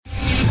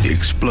The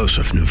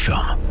explosive new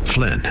film,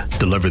 Flynn,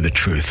 deliver the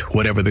truth,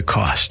 whatever the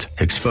cost,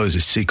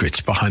 exposes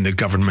secrets behind the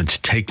government's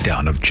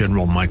takedown of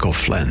General Michael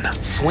Flynn.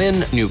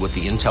 Flynn knew what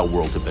the intel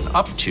world had been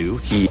up to.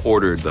 He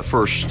ordered the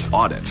first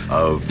audit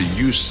of the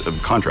use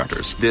of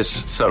contractors.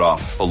 This set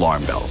off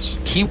alarm bells.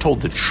 He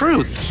told the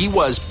truth. He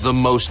was the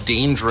most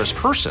dangerous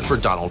person for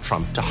Donald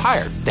Trump to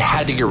hire. They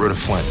had to get rid of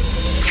Flynn.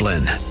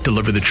 Flynn,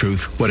 deliver the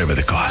truth, whatever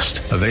the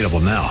cost. Available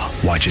now.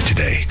 Watch it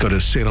today. Go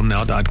to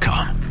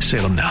salemnow.com.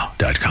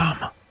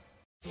 salemnow.com.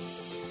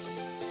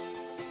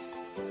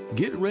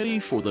 Get ready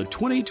for the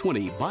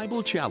 2020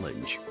 Bible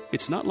Challenge.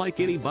 It's not like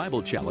any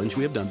Bible challenge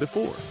we have done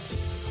before.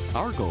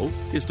 Our goal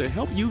is to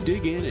help you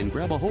dig in and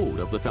grab a hold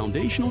of the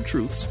foundational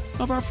truths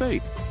of our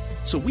faith.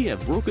 So we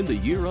have broken the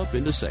year up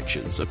into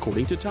sections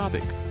according to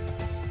topic,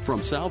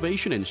 from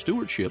salvation and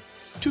stewardship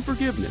to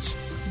forgiveness,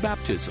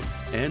 baptism,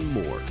 and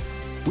more.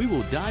 We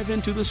will dive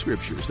into the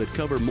scriptures that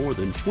cover more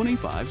than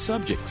 25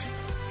 subjects.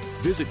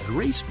 Visit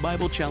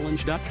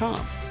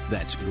GraceBibleChallenge.com.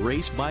 That's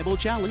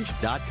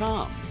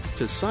GraceBibleChallenge.com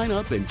to sign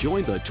up and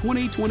join the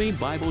 2020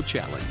 Bible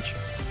Challenge.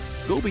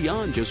 Go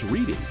beyond just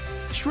reading.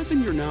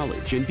 Strengthen your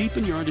knowledge and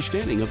deepen your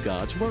understanding of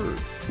God's Word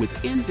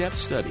with in-depth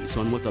studies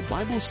on what the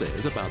Bible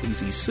says about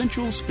these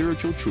essential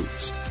spiritual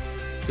truths.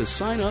 To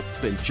sign up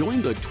and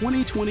join the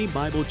 2020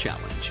 Bible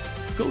Challenge,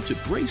 go to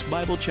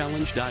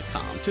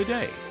GraceBibleChallenge.com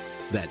today.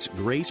 That's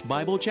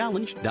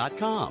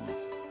GraceBibleChallenge.com.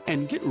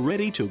 And get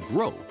ready to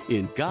grow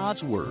in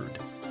God's Word.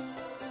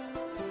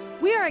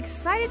 We are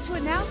excited to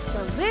announce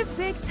the Live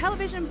Big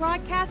television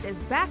broadcast is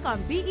back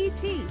on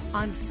BET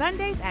on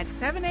Sundays at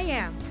 7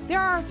 a.m. There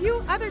are a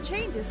few other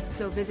changes,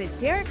 so visit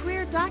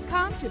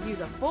DerekGreer.com to view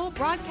the full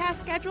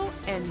broadcast schedule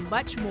and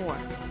much more.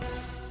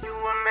 You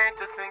were meant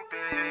to think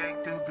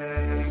big, too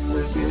big,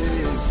 we're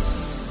big.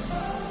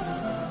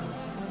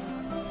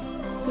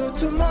 But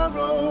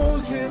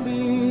tomorrow can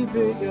be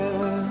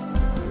bigger.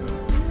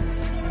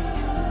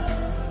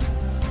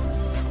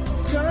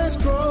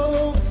 Just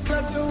grow,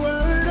 let the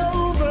word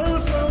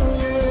overflow,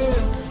 yeah.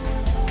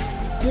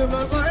 Live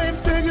a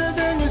life bigger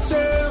than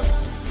yourself.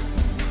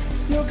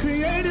 You're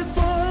created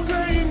for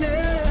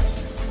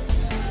greatness.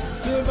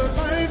 Live a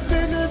life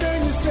bigger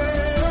than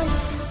yourself.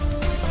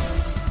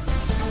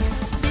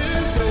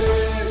 Live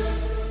big.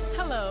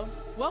 Hello,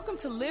 welcome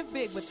to Live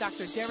Big with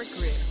Dr. Derek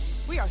Grier.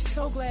 We are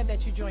so glad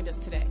that you joined us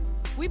today.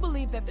 We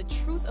believe that the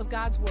truth of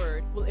God's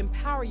Word will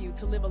empower you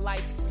to live a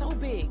life so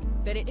big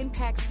that it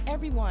impacts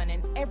everyone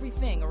and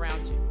everything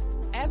around you.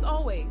 As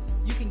always,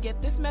 you can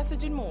get this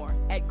message and more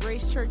at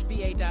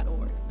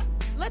gracechurchva.org.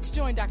 Let's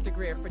join Dr.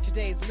 Grier for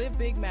today's Live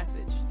Big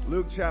message.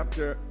 Luke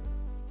chapter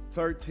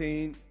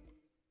 13,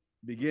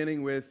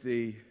 beginning with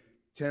the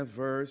 10th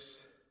verse.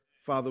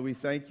 Father, we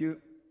thank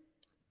you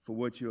for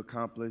what you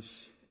accomplish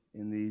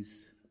in these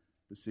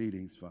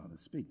proceedings, Father.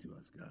 Speak to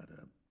us, God.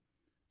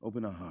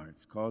 Open our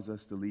hearts. Cause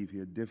us to leave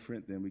here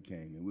different than we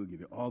came. And we'll give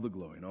you all the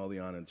glory and all the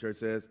honor. And the church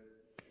says,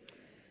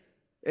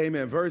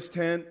 amen. Verse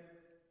 10,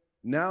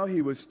 now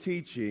he was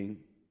teaching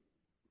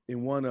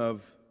in one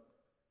of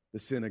the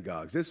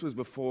synagogues. This was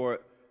before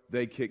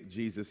they kicked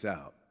Jesus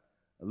out.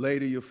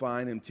 Later you'll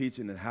find him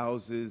teaching in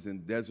houses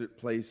and desert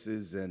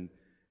places. And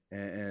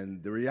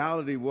the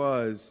reality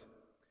was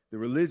the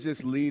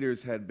religious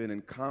leaders had been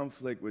in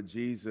conflict with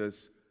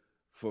Jesus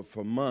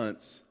for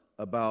months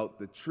about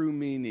the true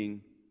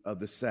meaning of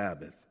the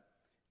Sabbath.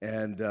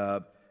 And,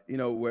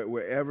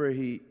 wherever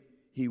he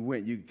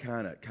went, you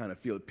kind of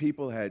feel it.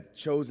 People had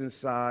chosen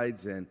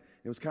sides, and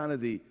it was kind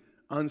of the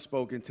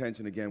unspoken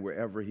tension again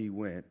wherever he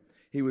went.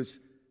 He was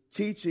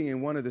teaching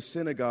in one of the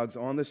synagogues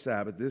on the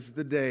Sabbath. This is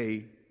the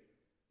day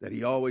that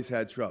he always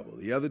had trouble.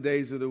 The other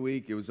days of the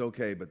week, it was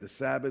okay, but the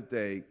Sabbath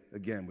day,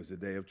 again, was a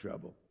day of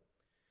trouble.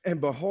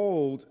 And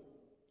behold,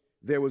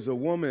 there was a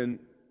woman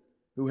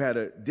who had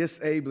a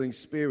disabling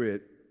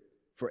spirit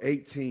for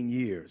 18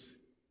 years.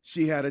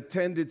 She had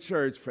attended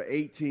church for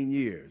 18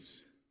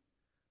 years,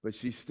 but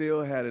she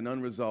still had an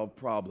unresolved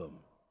problem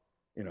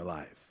in her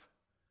life.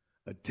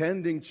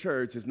 Attending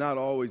church is not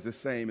always the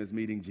same as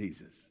meeting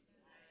Jesus.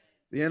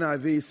 The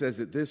NIV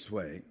says it this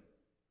way: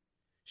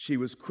 she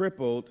was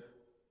crippled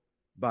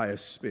by a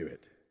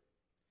spirit.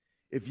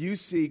 If you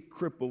see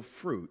crippled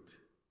fruit,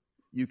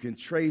 you can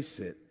trace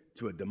it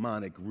to a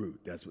demonic root.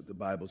 That's what the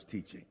Bible's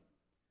teaching.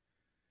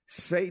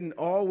 Satan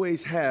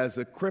always has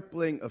a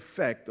crippling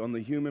effect on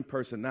the human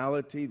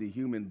personality, the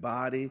human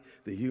body,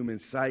 the human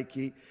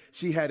psyche.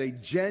 She had a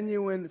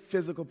genuine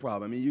physical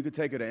problem. I mean, you could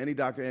take her to any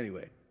doctor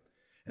anyway,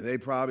 and they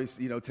probably,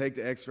 take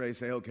the x-ray,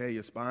 say, okay,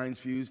 your spine's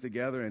fused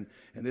together, and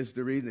this is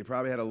the reason. They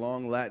probably had a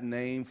long Latin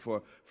name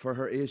for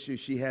her issue.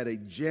 She had a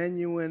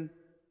genuine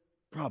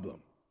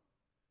problem.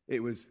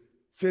 It was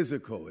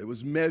physical. It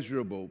was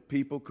measurable.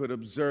 People could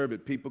observe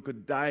it. People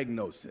could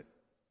diagnose it.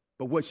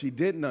 But what she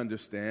didn't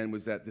understand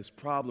was that this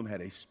problem had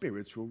a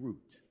spiritual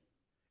root.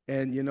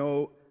 And,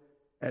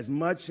 as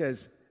much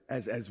as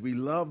we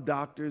love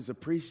doctors,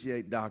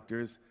 appreciate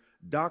doctors,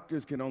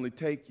 doctors can only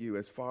take you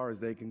as far as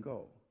they can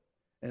go.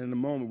 And in a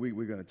moment,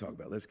 we're going to talk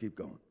about it. Let's keep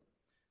going.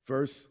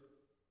 Verse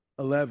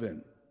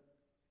 11,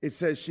 it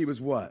says she was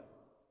what?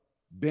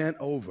 bent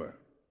over.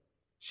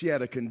 She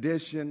had a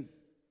condition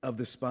of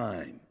the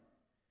spine.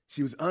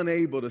 She was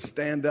unable to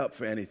stand up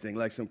for anything,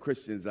 like some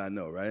Christians I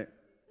know, right?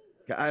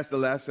 I asked the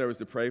last service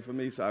to pray for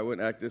me so I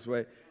wouldn't act this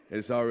way.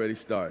 It's already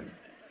starting.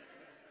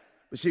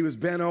 But she was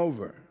bent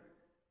over.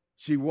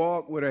 She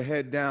walked with her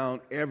head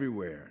down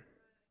everywhere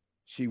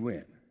she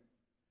went.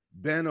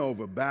 Bent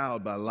over,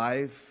 bowed by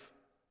life,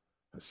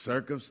 her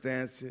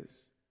circumstances,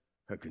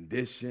 her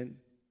condition.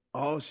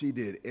 All she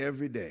did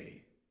every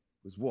day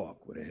was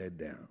walk with her head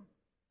down.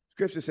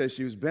 Scripture says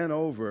she was bent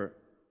over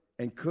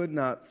and could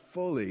not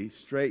fully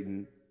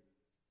straighten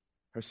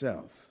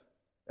herself.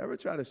 Ever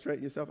try to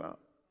straighten yourself out?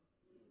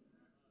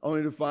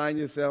 Only to find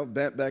yourself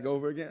bent back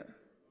over again?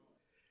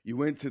 You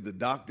went to the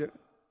doctor.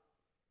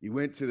 You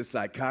went to the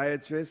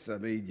psychiatrist.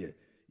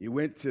 You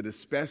went to the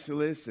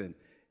specialist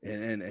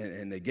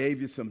and they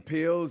gave you some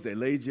pills. They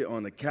laid you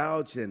on the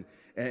couch and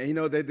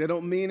they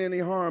don't mean any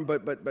harm,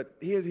 but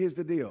here's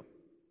the deal.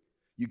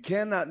 You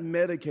cannot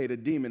medicate a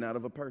demon out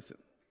of a person.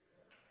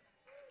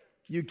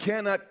 You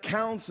cannot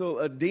counsel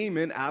a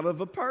demon out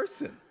of a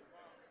person.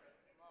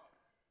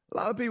 A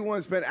lot of people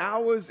want to spend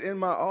hours in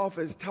my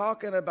office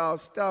talking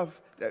about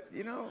stuff that,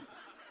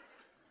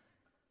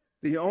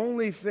 the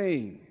only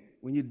thing,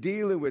 when you're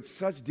dealing with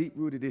such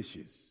deep-rooted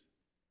issues,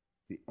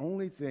 the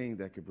only thing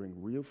that can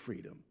bring real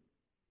freedom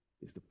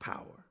is the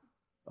power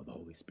of the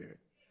Holy Spirit.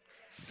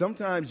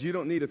 Sometimes you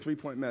don't need a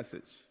 3-point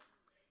message.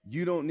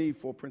 You don't need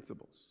 4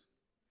 principles.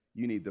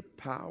 You need the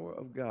power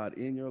of God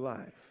in your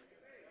life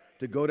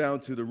to go down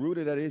to the root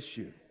of that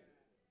issue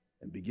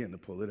and begin to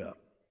pull it up.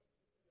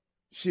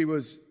 She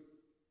was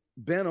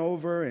bent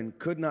over and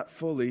could not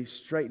fully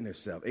straighten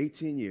herself.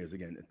 18 years,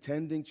 again,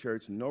 attending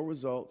church, no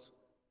results,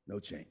 no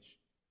change.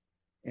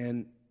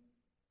 And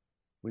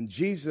when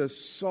Jesus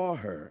saw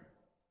her,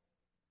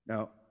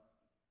 now,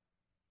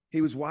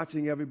 he was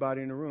watching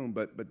everybody in the room,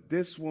 but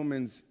this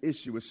woman's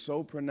issue was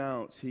so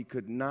pronounced, he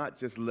could not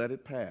just let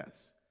it pass.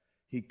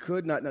 He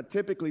could not. Now,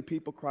 typically,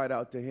 people cried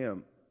out to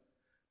him.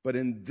 But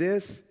in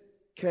this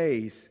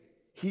case,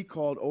 he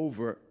called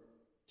over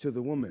to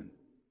the woman.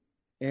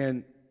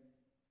 And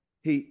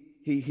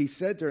he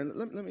said to her, and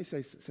let me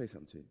say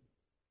something to you.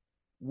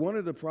 One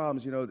of the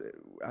problems,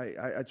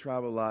 I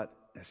travel a lot.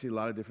 I see a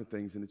lot of different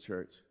things in the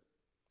church.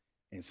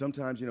 And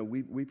sometimes,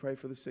 we pray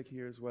for the sick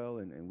here as well,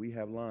 and we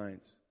have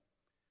lines.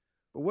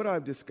 But what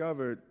I've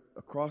discovered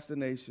across the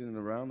nation and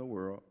around the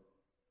world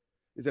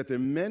is that there are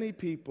many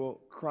people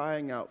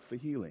crying out for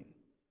healing.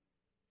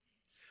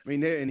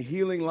 They're in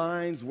healing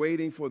lines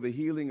waiting for the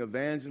healing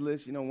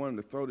evangelist, wanting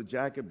to throw the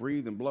jacket,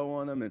 breathe, and blow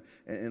on them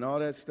and all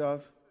that stuff.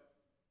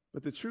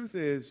 But the truth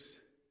is,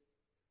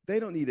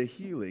 they don't need a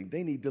healing.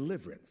 They need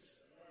deliverance.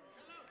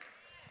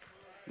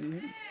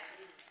 Mm-hmm.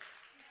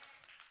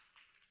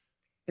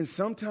 And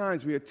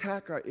sometimes we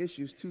attack our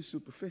issues too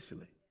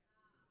superficially.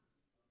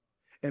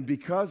 And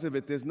because of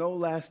it, there's no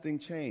lasting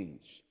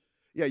change.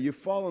 Yeah, you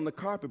fall on the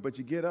carpet, but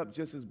you get up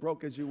just as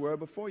broke as you were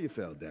before you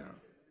fell down.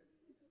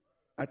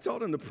 I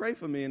told him to pray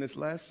for me in this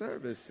last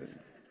service.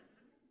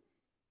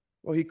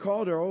 He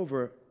called her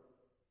over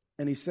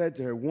and he said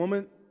to her,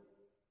 "Woman,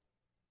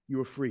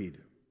 you are freed."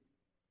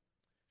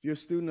 If you're a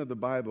student of the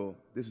Bible,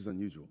 this is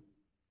unusual.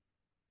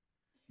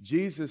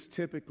 Jesus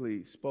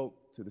typically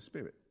spoke to the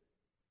Spirit.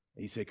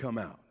 And he said, "Come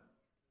out."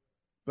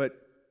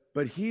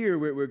 But here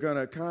we're going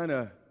to kind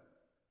of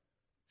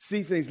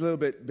see things a little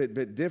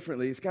bit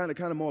differently. It's kind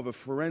of more of a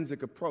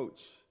forensic approach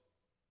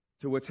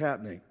to what's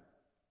happening.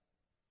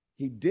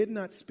 He did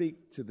not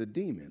speak to the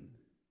demon.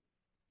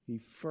 He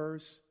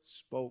first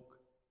spoke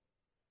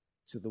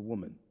to the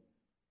woman.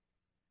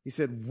 He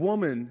said,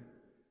 "Woman,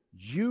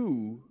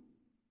 you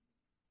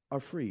are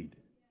freed."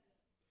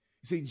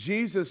 You see,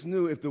 Jesus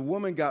knew if the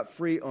woman got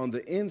free on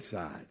the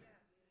inside,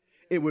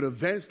 it would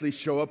eventually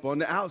show up on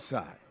the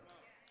outside.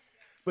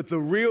 But the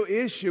real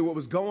issue, what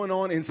was going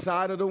on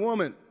inside of the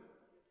woman.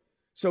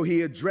 So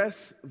he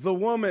addressed the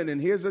woman,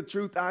 and here's the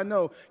truth I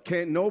know.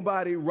 Can't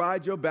nobody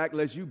ride your back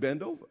unless you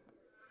bend over.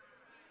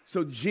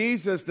 So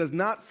Jesus does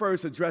not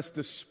first address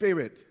the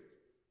spirit.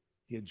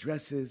 He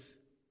addresses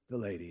the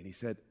lady, and he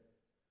said,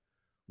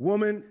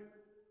 "Woman,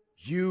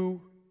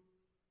 you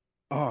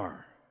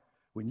are."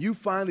 When you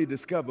finally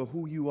discover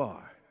who you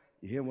are,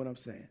 you hear what I'm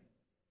saying?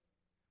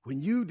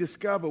 When you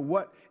discover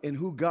what and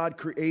who God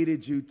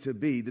created you to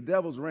be, the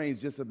devil's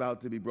reign's just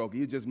about to be broken.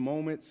 You're just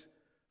moments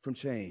from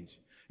change.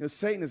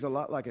 Satan is a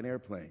lot like an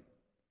airplane.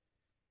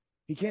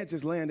 He can't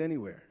just land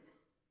anywhere.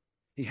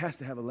 He has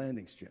to have a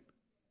landing strip.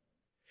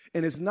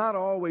 And it's not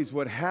always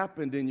what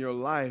happened in your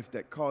life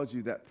that caused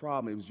you that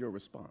problem. It was your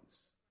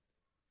response.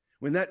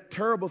 When that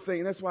terrible thing,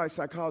 and that's why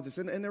psychologists,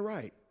 and they're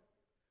right,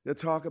 they'll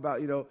talk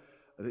about,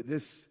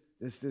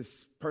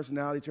 this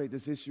personality trait,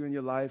 this issue in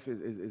your life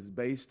is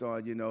based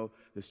on,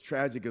 this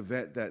tragic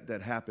event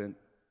that happened.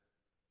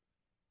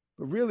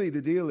 But really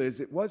the deal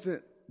is it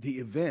wasn't the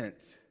event.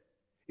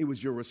 It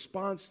was your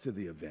response to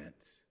the event.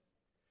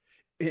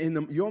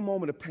 In your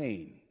moment of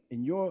pain,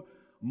 in your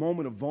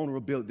moment of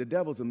vulnerability, the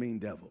devil's a mean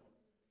devil.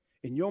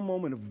 In your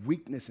moment of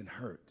weakness and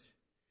hurt,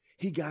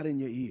 he got in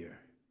your ear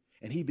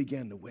and he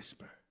began to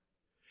whisper,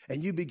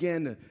 And you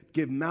began to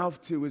give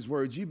mouth to his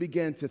words. You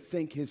began to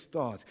think his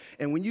thoughts.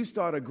 And when you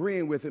start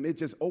agreeing with him, it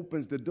just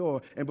opens the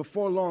door. And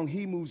before long,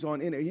 he moves on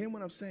in it. You hear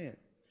what I'm saying?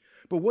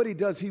 But what he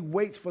does, he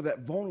waits for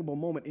that vulnerable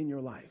moment in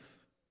your life.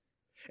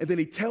 And then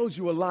he tells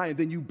you a lie, and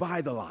then you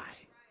buy the lie.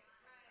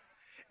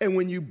 And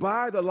when you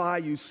buy the lie,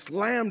 you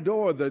slam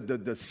door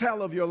the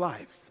cell of your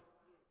life.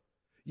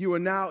 You are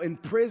now in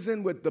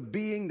prison with the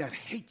being that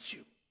hates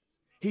you.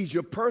 He's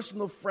your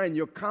personal friend,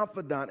 your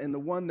confidant, and the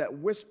one that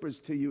whispers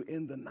to you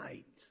in the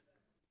night.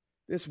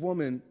 This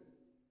woman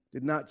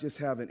did not just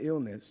have an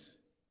illness,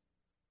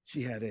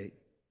 she had a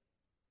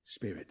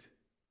spirit.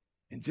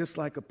 And just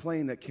like a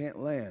plane that can't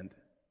land,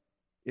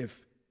 if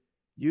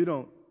you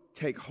don't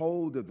take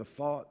hold of the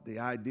thought, the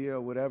idea,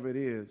 whatever it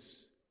is,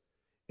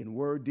 in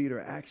word, deed,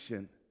 or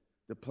action,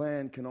 the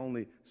plane can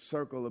only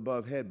circle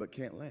above head but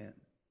can't land.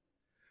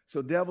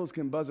 So devils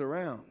can buzz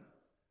around.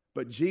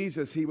 But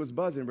Jesus, he was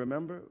buzzing,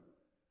 remember?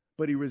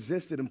 But he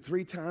resisted him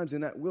 3 times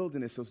in that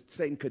wilderness, so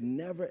Satan could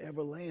never,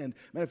 ever land.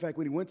 Matter of fact,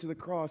 when he went to the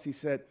cross, he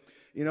said,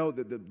 you know,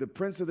 the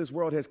prince of this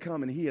world has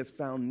come, and he has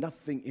found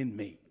nothing in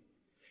me.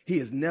 He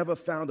has never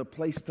found a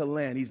place to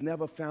land. He's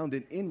never found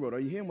an inroad. Are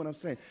you hearing what I'm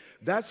saying?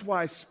 That's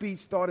why speech,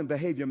 thought, and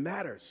behavior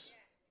matters.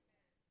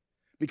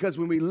 Because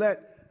when we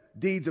let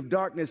deeds of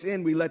darkness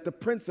in, we let the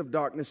prince of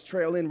darkness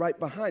trail in right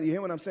behind. You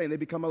hear what I'm saying? They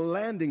become a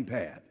landing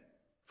pad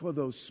for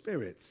those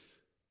spirits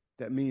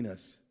that mean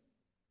us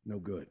no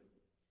good.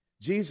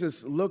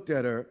 Jesus looked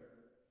at her.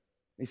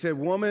 He said,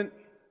 woman,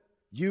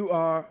 you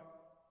are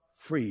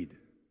freed.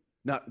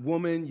 Not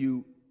woman,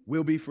 you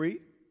will be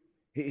freed.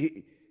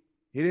 He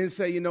didn't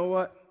say, you know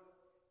what,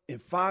 in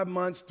 5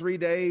 months, 3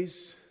 days,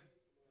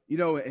 you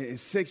know, in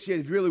 6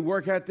 years, if you really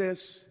work at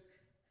this.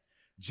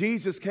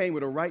 Jesus came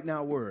with a right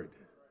now word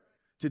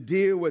to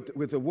deal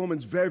with a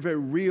woman's very, very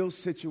real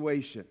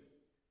situation.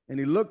 And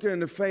he looked her in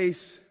the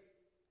face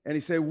and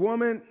he said,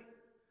 woman,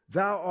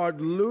 thou art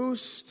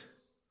loosed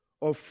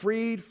or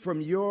freed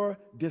from your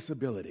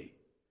disability.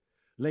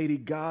 Lady,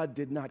 God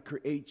did not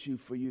create you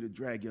for you to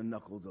drag your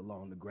knuckles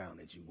along the ground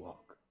as you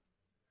walk.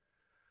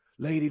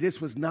 Lady,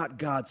 this was not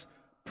God's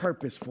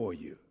purpose for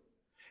you.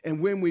 And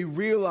when we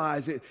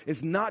realize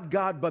it's not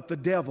God but the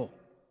devil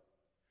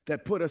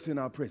that put us in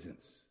our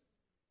prisons.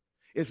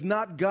 It's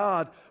not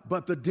God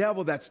but the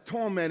devil that's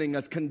tormenting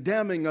us,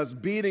 condemning us,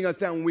 beating us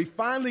down. When we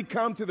finally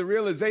come to the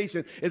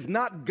realization it's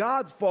not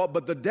God's fault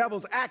but the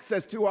devil's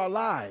access to our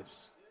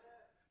lives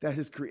that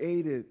has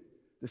created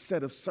the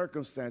set of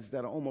circumstances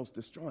that are almost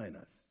destroying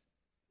us.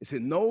 It's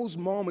in those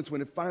moments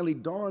when it finally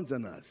dawns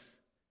on us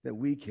that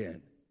we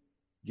can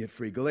get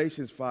free.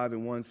 Galatians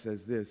 5:1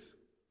 says this,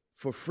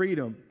 for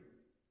freedom,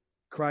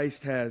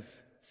 Christ has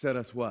set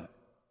us what?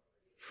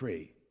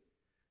 Free.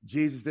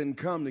 Jesus didn't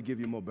come to give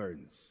you more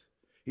burdens.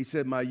 He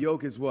said, my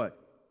yoke is what?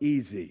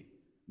 Easy.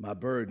 My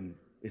burden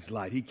is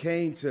light. He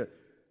came to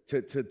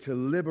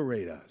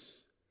liberate us.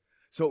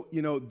 So,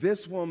 you know,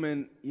 this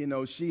woman, you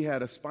know, she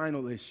had a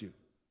spinal issue.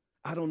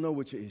 I don't know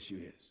what your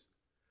issue is.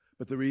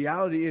 But the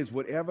reality is,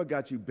 whatever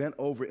got you bent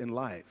over in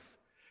life,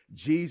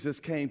 Jesus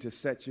came to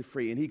set you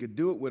free. And he could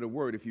do it with a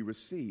word if you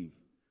receive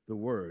the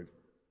word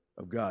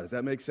of God. Does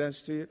that make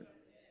sense to you?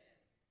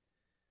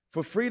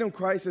 For freedom,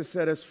 Christ has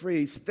set us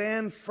free.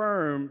 Stand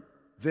firm,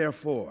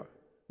 therefore.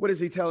 What is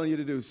he telling you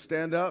to do?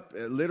 Stand up,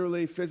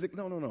 literally, physically?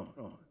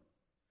 No.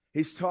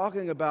 He's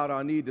talking about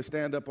our need to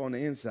stand up on the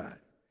inside.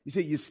 You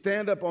see, you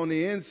stand up on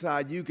the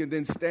inside, you can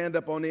then stand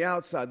up on the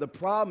outside. The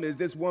problem is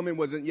this woman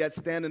wasn't yet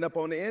standing up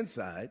on the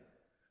inside,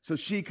 so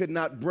she could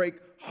not break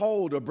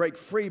hold or break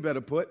free,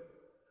 better put,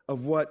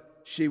 of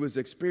what she was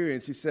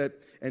experiencing. He said,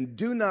 and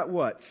do not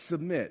what?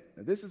 Submit.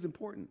 Now, this is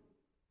important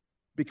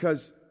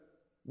because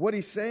what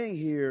he's saying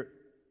here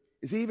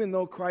is even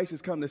though Christ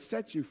has come to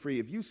set you free,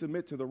 if you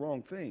submit to the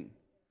wrong thing,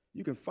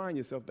 you can find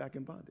yourself back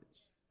in bondage.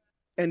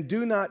 And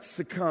do not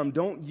succumb.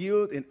 Don't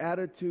yield in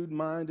attitude,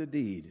 mind, or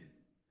deed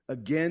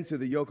again to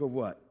the yoke of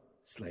what?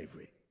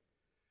 Slavery.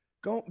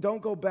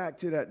 Don't go back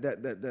to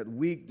that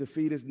weak,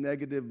 defeatist,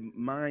 negative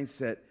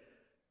mindset.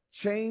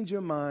 Change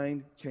your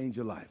mind, change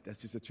your life. That's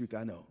just the truth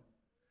I know.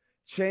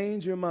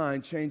 Change your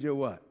mind, change your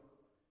what?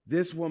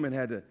 This woman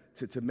had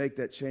to make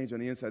that change on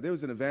the inside. There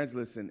was an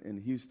evangelist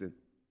in Houston,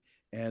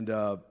 and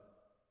it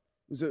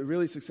was a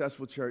really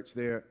successful church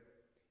there,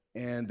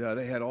 and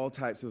they had all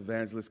types of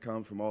evangelists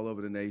come from all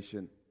over the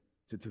nation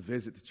to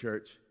visit the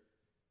church.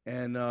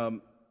 And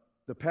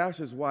the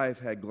pastor's wife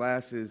had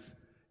glasses,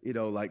 you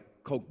know, like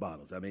Coke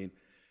bottles. I mean,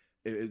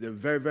 they're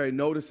very, very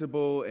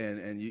noticeable,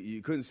 and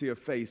you couldn't see her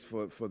face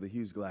for the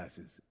huge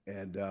glasses.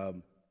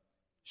 And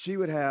she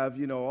would have,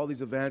 you know, all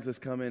these evangelists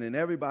come in, and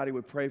everybody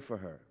would pray for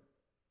her.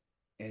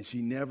 And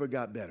she never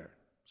got better.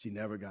 She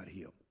never got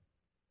healed.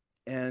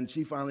 And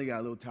she finally got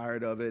a little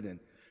tired of it, and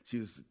she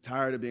was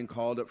tired of being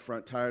called up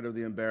front, tired of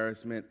the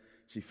embarrassment.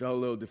 She felt a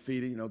little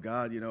defeated. You know,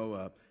 God, you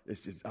know,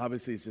 it's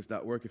just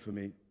not working for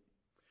me.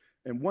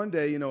 And one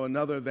day, you know,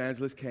 another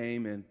evangelist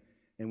came,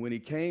 and when he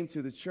came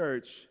to the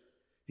church,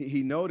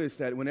 he noticed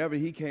that whenever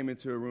he came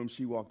into a room,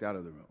 she walked out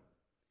of the room.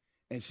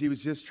 And she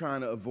was just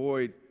trying to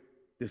avoid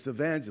this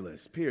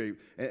evangelist, period.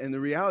 And the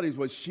reality is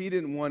what she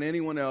didn't want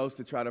anyone else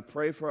to try to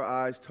pray for her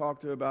eyes, talk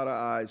to her about her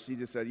eyes. She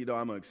just said, I'm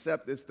going to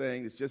accept this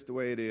thing. It's just the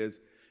way it is.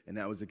 And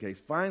that was the case.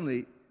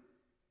 Finally,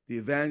 the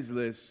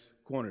evangelist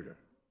cornered her.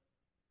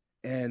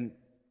 And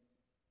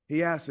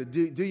he asked her,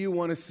 do you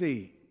want to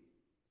see?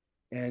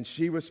 And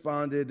she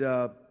responded,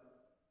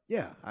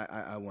 yeah,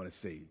 I want to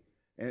see.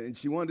 And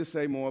she wanted to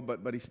say more,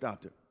 but he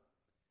stopped her.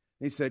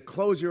 He said,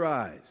 close your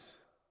eyes.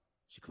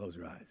 She closed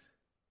her eyes.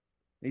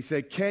 He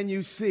said, can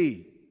you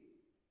see?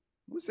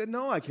 Who said,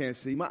 no, I can't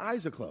see. My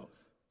eyes are closed.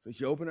 So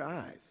she opened her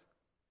eyes.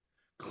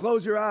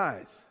 Close your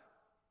eyes.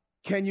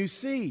 Can you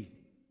see?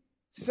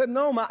 She said,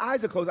 no, my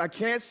eyes are closed. I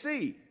can't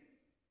see.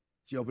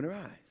 She opened her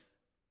eyes.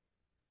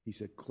 He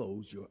said,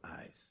 close your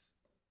eyes.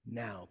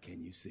 Now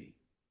can you see?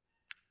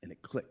 And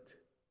it clicked.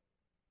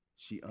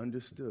 She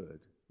understood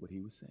what he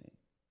was saying.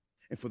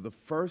 And for the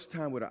first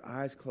time with her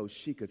eyes closed,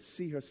 she could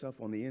see herself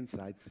on the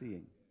inside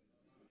seeing.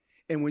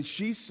 And when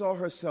she saw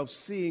herself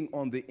seeing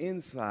on the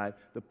inside,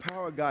 the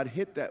power of God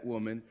hit that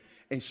woman,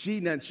 and she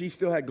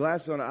still had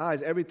glasses on her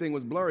eyes. Everything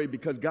was blurry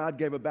because God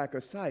gave her back her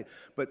sight.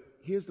 But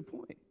here's the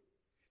point.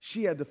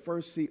 She had to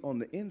first see on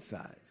the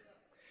inside.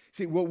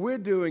 See, what we're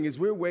doing is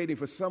we're waiting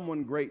for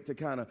someone great to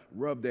kind of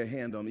rub their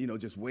hand on,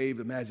 just wave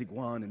the magic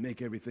wand and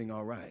make everything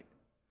all right.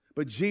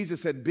 But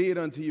Jesus said, be it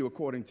unto you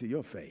according to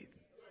your faith.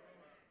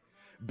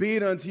 Be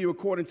it unto you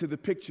according to the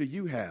picture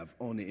you have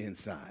on the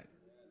inside.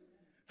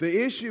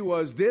 The issue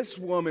was this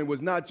woman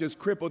was not just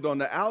crippled on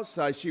the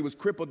outside, she was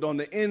crippled on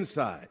the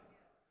inside.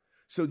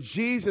 So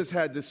Jesus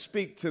had to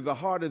speak to the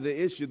heart of the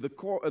issue, the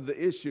core of the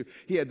issue.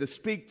 He had to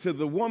speak to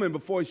the woman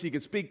before she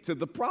could speak to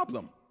the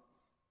problem.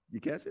 You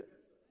catch it?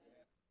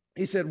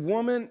 He said,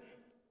 woman,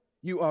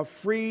 you are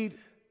freed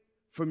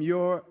from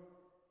your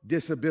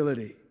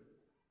disability.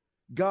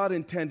 God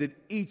intended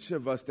each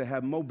of us to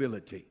have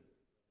mobility.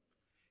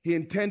 He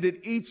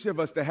intended each of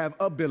us to have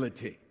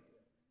ability.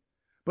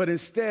 But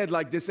instead,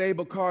 like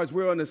disabled cars,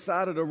 we're on the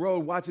side of the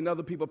road watching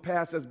other people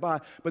pass us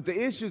by. But the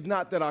issue is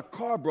not that our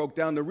car broke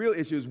down. The real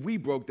issue is we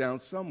broke down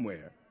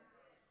somewhere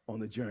on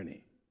the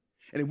journey.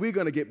 And if we're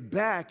going to get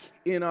back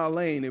in our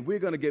lane, if we're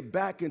going to get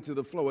back into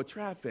the flow of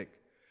traffic,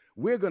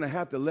 we're going to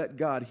have to let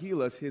God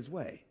heal us his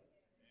way.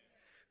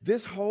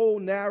 This whole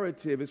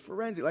narrative is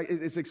forensic. Like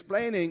it's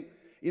explaining,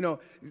 a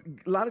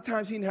lot of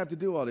times he didn't have to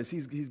do all this.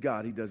 He's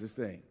God. He does his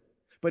thing.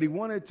 But he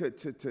wanted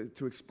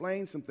to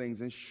explain some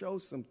things and show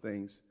some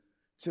things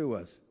to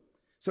us.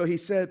 So he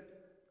said,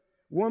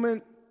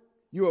 woman,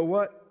 you are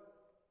what?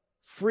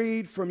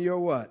 Freed from your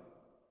what?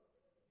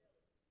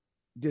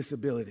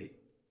 Disability.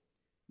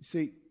 You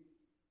see,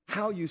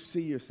 how you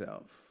see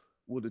yourself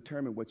will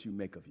determine what you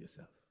make of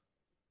yourself.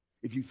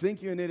 If you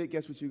think you're an idiot,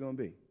 guess what you're going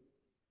to be?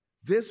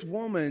 This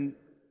woman,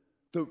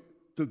 the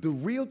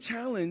real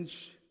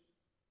challenge,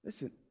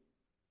 listen,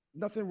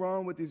 nothing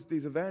wrong with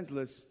these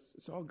evangelists.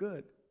 It's all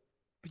good.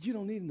 But you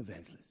don't need an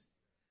evangelist.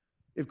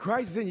 If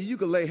Christ is in you, you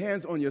can lay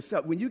hands on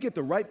yourself. When you get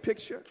the right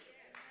picture,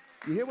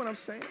 you hear what I'm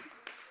saying?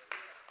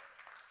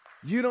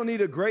 You don't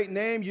need a great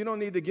name. You don't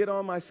need to get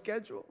on my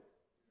schedule.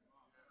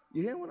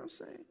 You hear what I'm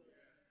saying?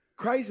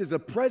 Christ is a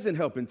present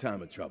help in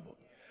time of trouble.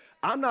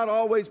 I'm not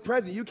always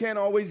present. You can't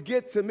always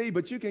get to me,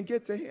 but you can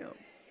get to him.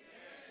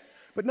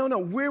 But no,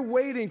 we're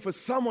waiting for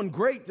someone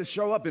great to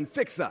show up and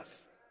fix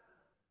us.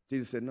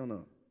 Jesus said,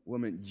 no,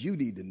 woman, you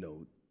need to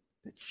know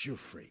that you're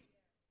free.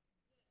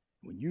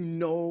 When you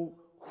know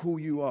who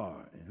you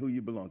are and who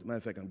you belong to. Matter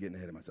of fact, I'm getting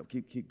ahead of myself.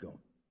 Keep going.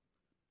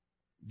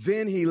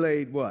 Then he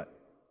laid what?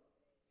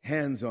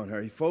 Hands on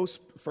her. He first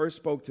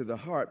spoke to the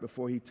heart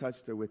before he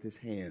touched her with his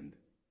hand.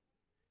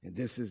 And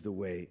this is the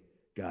way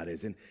God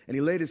is. And he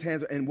laid his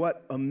hands on, and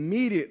what?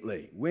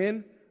 Immediately.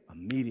 When?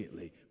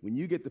 Immediately. When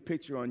you get the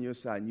picture on your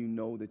side and you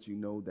know that you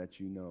know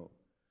that you know.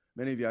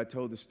 Many of you, I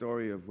told the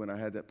story of when I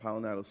had that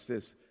pilonidal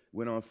cyst,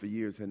 went on for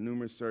years, had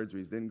numerous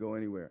surgeries, didn't go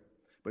anywhere.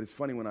 But it's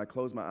funny, when I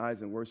close my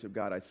eyes and worship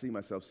God, I see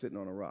myself sitting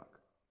on a rock.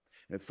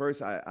 And at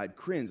first, I'd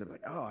cringe. I'd be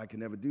like, I can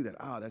never do that.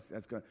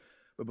 That's good.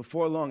 But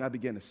before long, I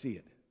began to see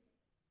it.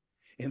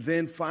 And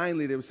then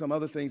finally, there were some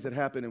other things that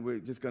happened, and we're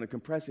just going to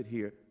compress it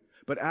here.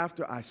 But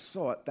after I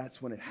saw it,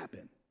 that's when it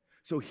happened.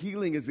 So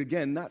healing is,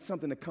 again, not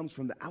something that comes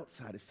from the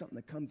outside. It's something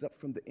that comes up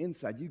from the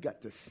inside. You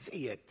got to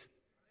see it.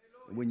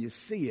 And when you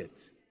see it,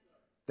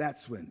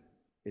 that's when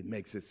it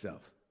makes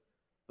itself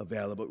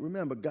available.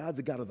 Remember, God's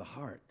a God of the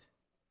heart.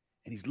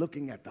 And he's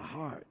looking at the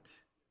heart.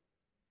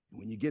 And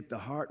when you get the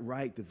heart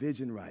right, the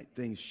vision right,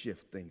 things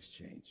shift, things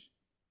change.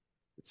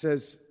 It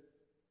says,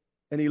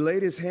 and he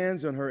laid his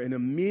hands on her, and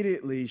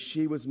immediately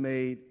she was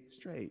made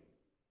straight.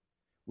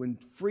 When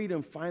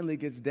freedom finally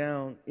gets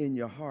down in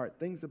your heart,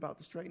 things are about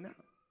to straighten out.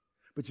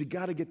 But you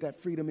got to get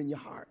that freedom in your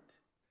heart.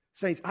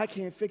 Saints, I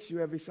can't fix you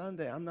every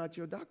Sunday. I'm not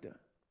your doctor.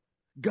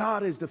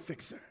 God is the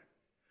fixer.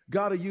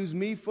 God will use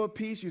me for a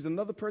piece, use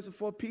another person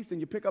for a piece, then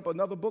you pick up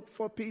another book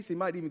for a piece. He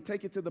might even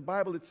take you to the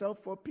Bible itself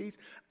for a piece.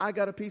 I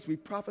got a piece. We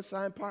prophesy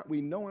in part. We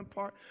know in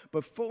part.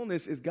 But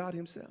fullness is God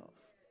himself.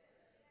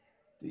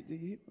 Do you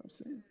hear what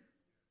I'm saying?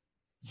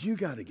 You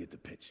got to get the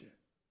picture.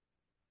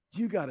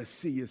 You got to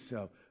see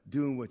yourself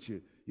doing what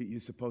you You're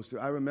supposed to.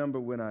 I remember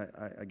when I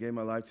gave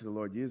my life to the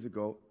Lord years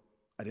ago,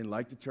 I didn't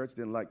like the church,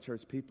 didn't like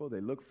church people.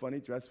 They looked funny,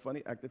 dressed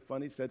funny, acted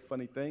funny, said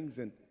funny things,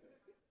 and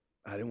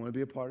I didn't want to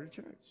be a part of the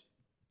church.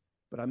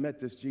 But I met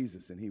this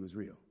Jesus, and he was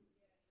real.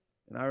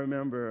 And I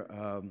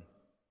remember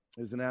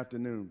it was an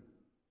afternoon.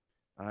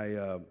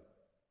 I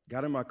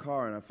got in my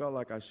car, and I felt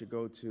like I should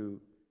go to,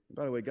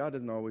 by the way, God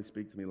doesn't always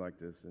speak to me like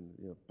this, and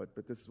but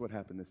this is what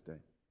happened this day.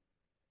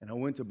 And I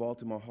went to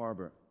Baltimore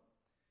Harbor.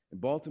 And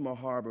Baltimore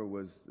Harbor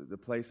was the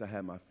place I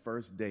had my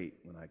first date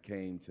when I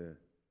came to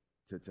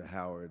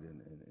Howard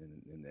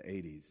in the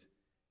 80s.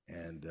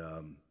 And,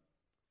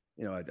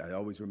 I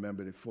always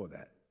remembered it for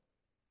that.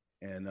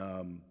 And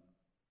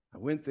I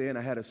went there, and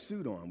I had a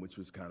suit on, which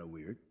was kind of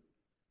weird.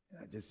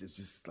 And it's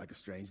just like a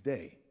strange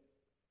day.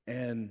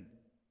 And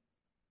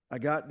I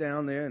got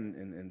down there,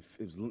 and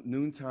it was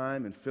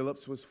noontime, and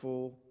Phillips was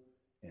full,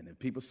 and there were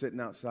people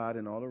sitting outside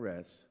and all the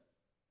rest.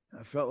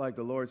 I felt like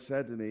the Lord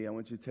said to me, I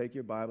want you to take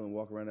your Bible and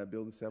walk around that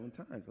building 7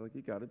 times. I'm like,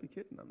 you got to be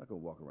kidding. I'm not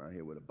going to walk around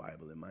here with a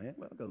Bible in my hand.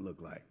 What's it going to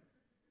look like?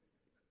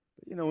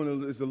 But,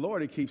 when it's the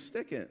Lord, it keeps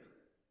sticking. I'm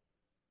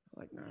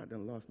like, I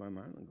done lost my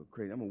mind. I'm going to go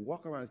crazy. I'm going to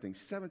walk around this thing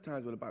 7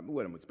 times with a Bible.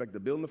 What, I'm expecting the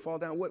building to fall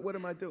down? What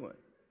am I doing?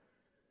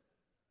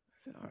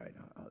 I said, all right,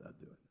 I'll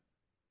do it.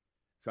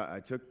 So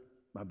I took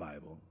my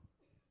Bible,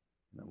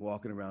 and I'm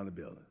walking around the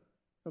building.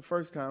 The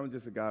first time, it was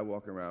just a guy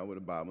walking around with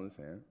a Bible in his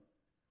hand.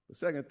 The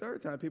second,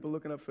 third time, people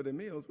looking up for their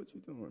meals. What you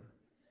doing?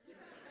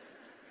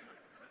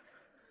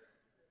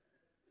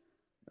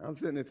 I'm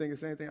sitting there thinking the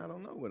same thing. I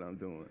don't know what I'm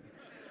doing.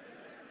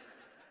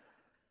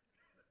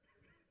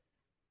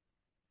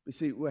 But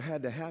see, what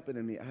had to happen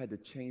to me, I had to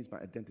change my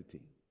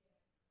identity.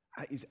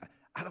 I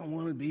don't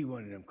want to be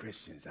one of them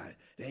Christians.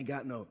 They ain't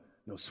got no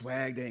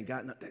swag. They ain't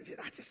got no.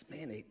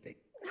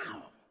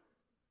 No.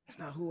 That's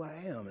not who I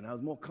am. And I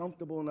was more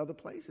comfortable in other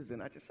places.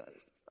 And I just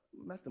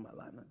messed in my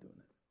life. I'm not doing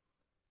that.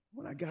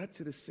 When I got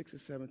to the 6th or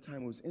 7th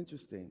time, it was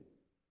interesting.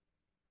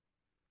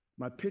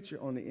 My picture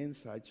on the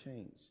inside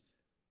changed.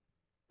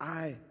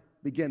 I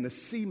began to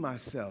see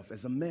myself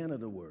as a man of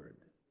the word.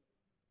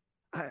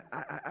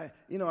 I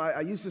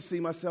used to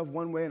see myself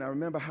one way, and I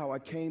remember how I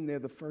came there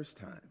the first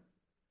time.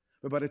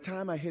 But by the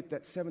time I hit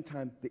that 7th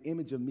time, the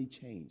image of me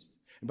changed.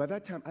 And by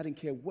that time, I didn't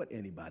care what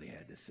anybody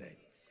had to say.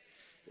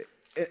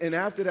 And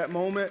after that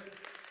moment,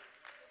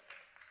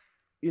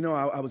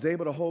 I was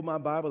able to hold my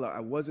Bible. I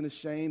wasn't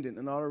ashamed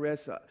and all the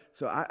rest.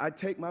 So I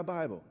take my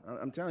Bible.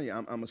 I'm telling you,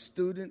 I'm a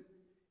student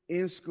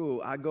in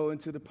school. I go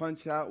into the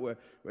punch out where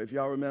if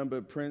y'all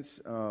remember Prince,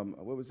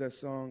 what was that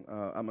song?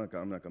 I'm not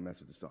going to mess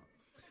with the song.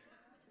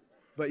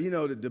 But,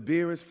 the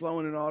beer is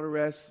flowing and all the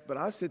rest. But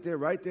I sit there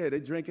right there. They're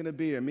drinking a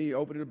beer. Me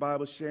opening the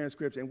Bible, sharing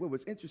scripture. And what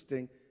was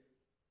interesting,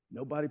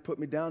 nobody put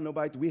me down.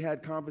 We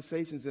had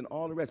conversations and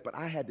all the rest. But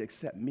I had to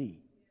accept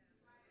me.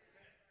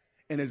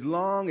 And as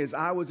long as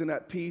I was in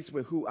that peace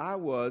with who I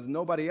was,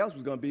 nobody else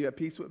was going to be at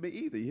peace with me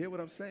either. You hear what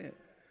I'm saying?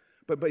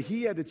 But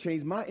he had to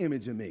change my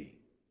image of me.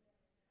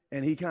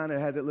 And he kind of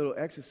had that little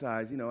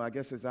exercise, I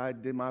guess as I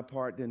did my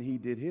part, then he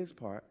did his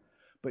part.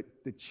 But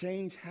the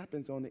change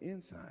happens on the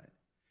inside.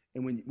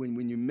 And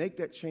when you make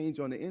that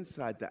change on the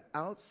inside, the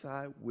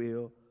outside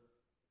will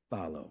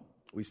follow.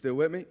 We still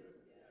with me?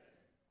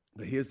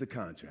 But here's the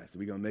contrast.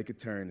 We're going to make a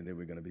turn, and then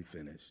we're going to be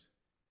finished.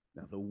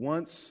 Now, the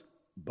once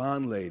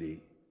bond lady,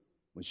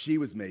 when she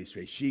was made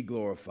straight, she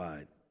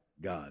glorified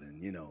God.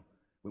 And,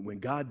 when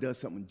God does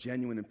something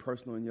genuine and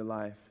personal in your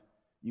life,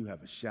 you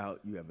have a shout,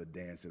 you have a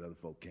dance that other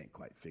folk can't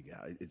quite figure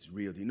out. It's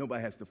real to you.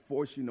 Nobody has to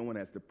force you. No one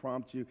has to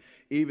prompt you.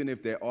 Even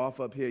if they're off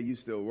up here, you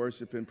still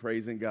worshiping,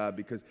 praising God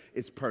because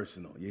it's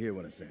personal. You hear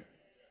what I'm saying?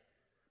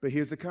 But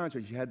here's the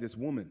contrast. You had this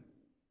woman.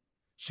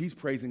 She's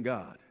praising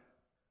God.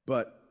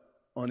 But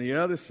on the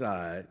other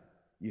side,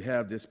 you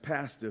have this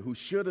pastor who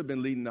should have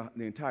been leading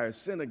the entire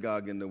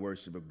synagogue in the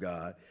worship of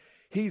God.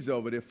 He's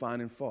over there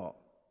finding fault.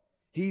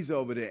 He's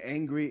over there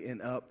angry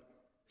and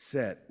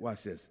upset.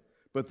 Watch this.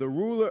 But the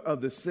ruler of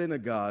the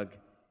synagogue,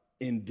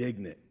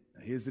 indignant.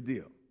 Now, here's the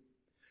deal.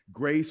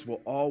 Grace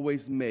will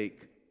always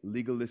make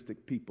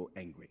legalistic people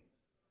angry.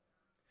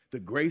 The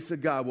grace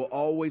of God will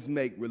always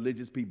make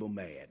religious people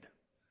mad.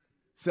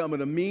 Some of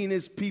the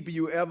meanest people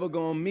you ever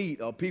going to meet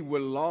are people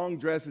with long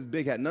dresses,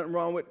 big hats. Nothing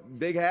wrong with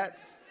big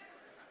hats.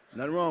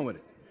 Nothing wrong with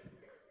it.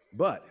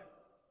 But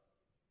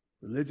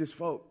religious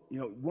folk,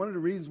 one of the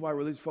reasons why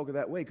religious folk are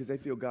that way because they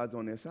feel God's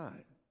on their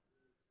side.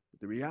 But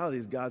the reality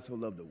is God so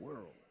loved the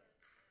world.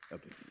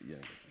 Okay, yeah.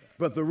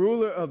 But the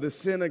ruler of the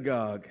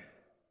synagogue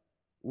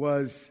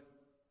was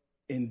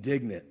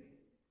indignant.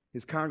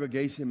 His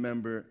congregation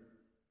member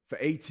for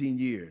 18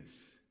 years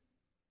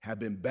had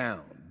been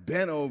bound,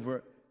 bent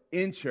over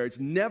in church,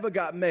 never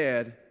got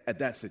mad at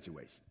that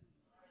situation.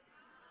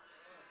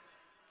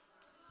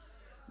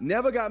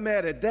 Never got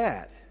mad at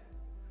that.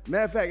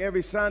 Matter of fact,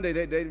 every Sunday,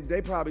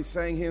 they probably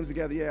sang hymns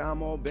together. Yeah,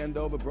 I'm all bent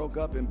over, broke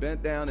up, and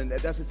bent down. And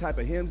that's the type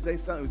of hymns they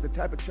sung. It was the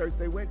type of church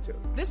they went to.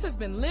 This has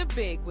been Live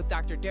Big with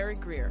Dr. Derek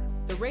Grier,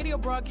 the radio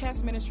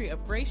broadcast ministry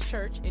of Grace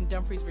Church in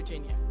Dumfries,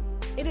 Virginia.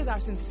 It is our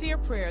sincere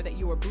prayer that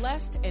you are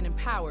blessed and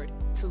empowered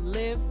to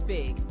live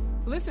big.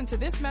 Listen to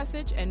this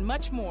message and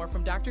much more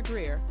from Dr.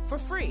 Greer for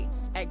free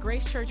at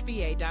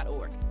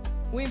gracechurchva.org.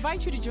 We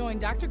invite you to join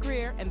Dr.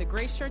 Greer and the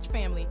Grace Church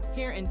family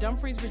here in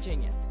Dumfries,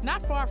 Virginia,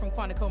 not far from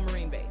Quantico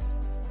Marine Base.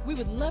 We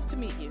would love to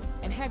meet you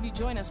and have you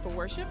join us for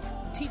worship,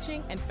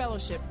 teaching, and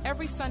fellowship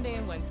every Sunday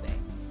and Wednesday.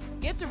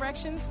 Get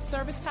directions,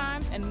 service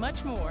times, and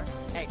much more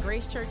at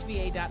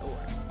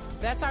gracechurchva.org.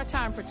 That's our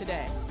time for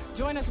today.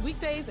 Join us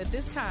weekdays at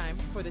this time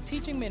for the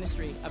teaching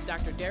ministry of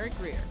Dr. Derek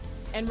Greer.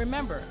 And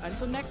remember,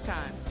 until next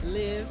time,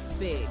 live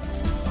big.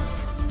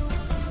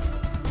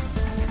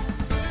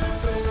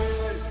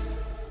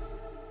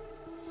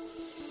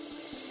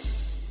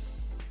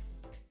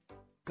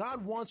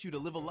 God wants you to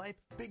live a life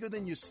bigger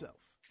than yourself,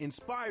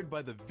 inspired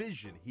by the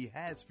vision He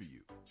has for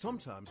you.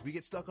 Sometimes we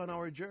get stuck on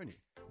our journey.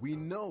 We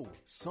know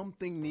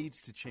something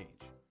needs to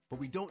change, but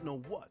we don't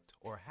know what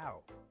or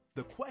how.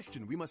 The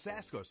question we must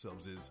ask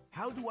ourselves is,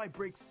 how do I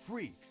break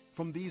free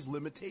from these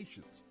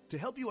limitations? To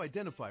help you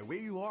identify where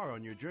you are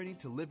on your journey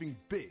to living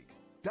big,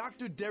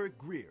 Dr. Derek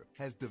Greer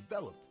has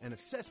developed an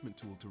assessment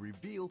tool to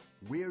reveal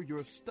where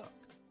you're stuck.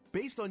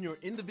 Based on your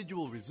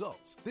individual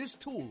results, this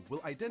tool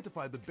will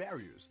identify the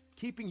barriers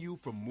keeping you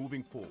from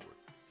moving forward.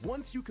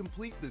 Once you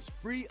complete this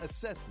free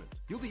assessment,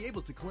 you'll be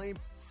able to claim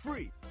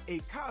free a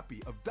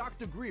copy of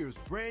Dr. Greer's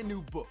brand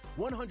new book,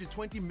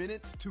 120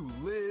 Minutes to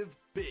Live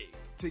Big.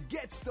 To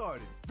get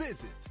started,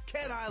 visit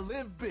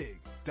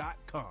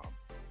canilivebig.com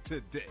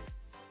today.